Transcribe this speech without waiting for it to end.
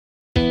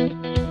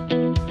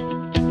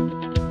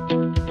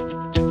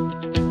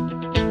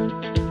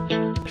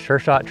Sure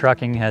Shot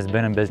Trucking has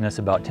been in business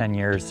about 10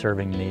 years,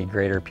 serving the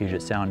greater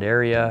Puget Sound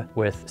area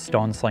with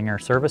stone slinger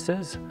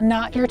services.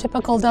 Not your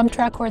typical dump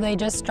truck where they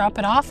just drop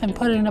it off and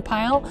put it in a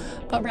pile,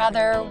 but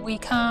rather we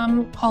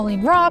come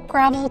hauling rock,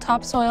 gravel,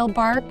 topsoil,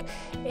 bark,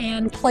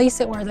 and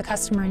place it where the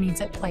customer needs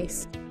it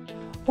placed.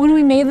 When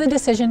we made the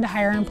decision to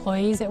hire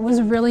employees, it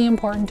was really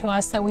important to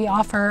us that we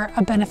offer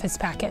a benefits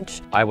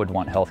package. I would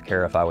want health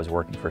care if I was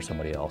working for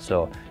somebody else,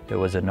 so it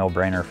was a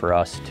no-brainer for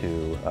us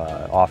to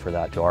offer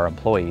that to our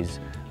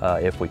employees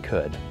if we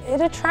could. It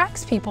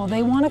attracts people.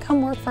 They want to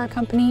come work for a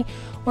company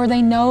where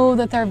they know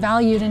that they're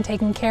valued and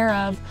taken care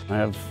of. I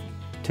have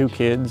 2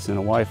 kids and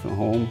a wife at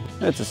home.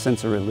 It's a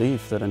sense of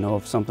relief that I know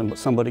if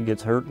somebody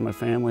gets hurt in my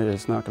family,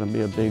 it's not going to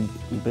be a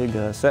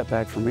big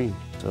setback for me.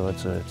 So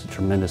it's a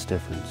tremendous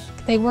difference.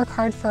 They work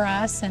hard for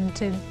us, and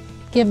to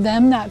give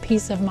them that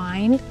peace of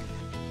mind,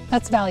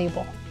 that's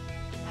valuable.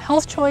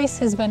 HealthChoice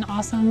has been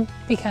awesome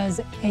because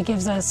it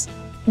gives us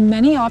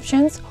many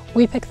options.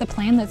 We pick the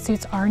plan that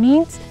suits our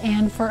needs,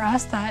 and for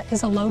us that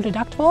is a low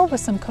deductible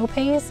with some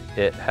co-pays.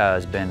 It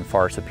has been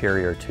far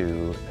superior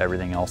to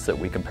everything else that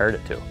we compared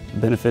it to.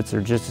 Benefits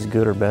are just as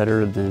good or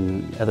better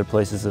than other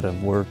places that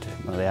I've worked.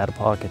 The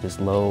out-of-pocket is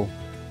low,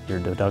 your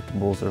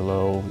deductibles are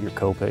low, your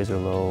co-pays are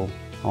low.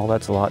 All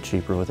that's a lot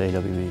cheaper with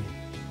AWB.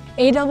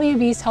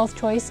 AWB's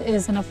HealthChoice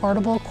is an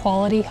affordable,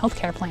 quality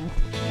healthcare plan.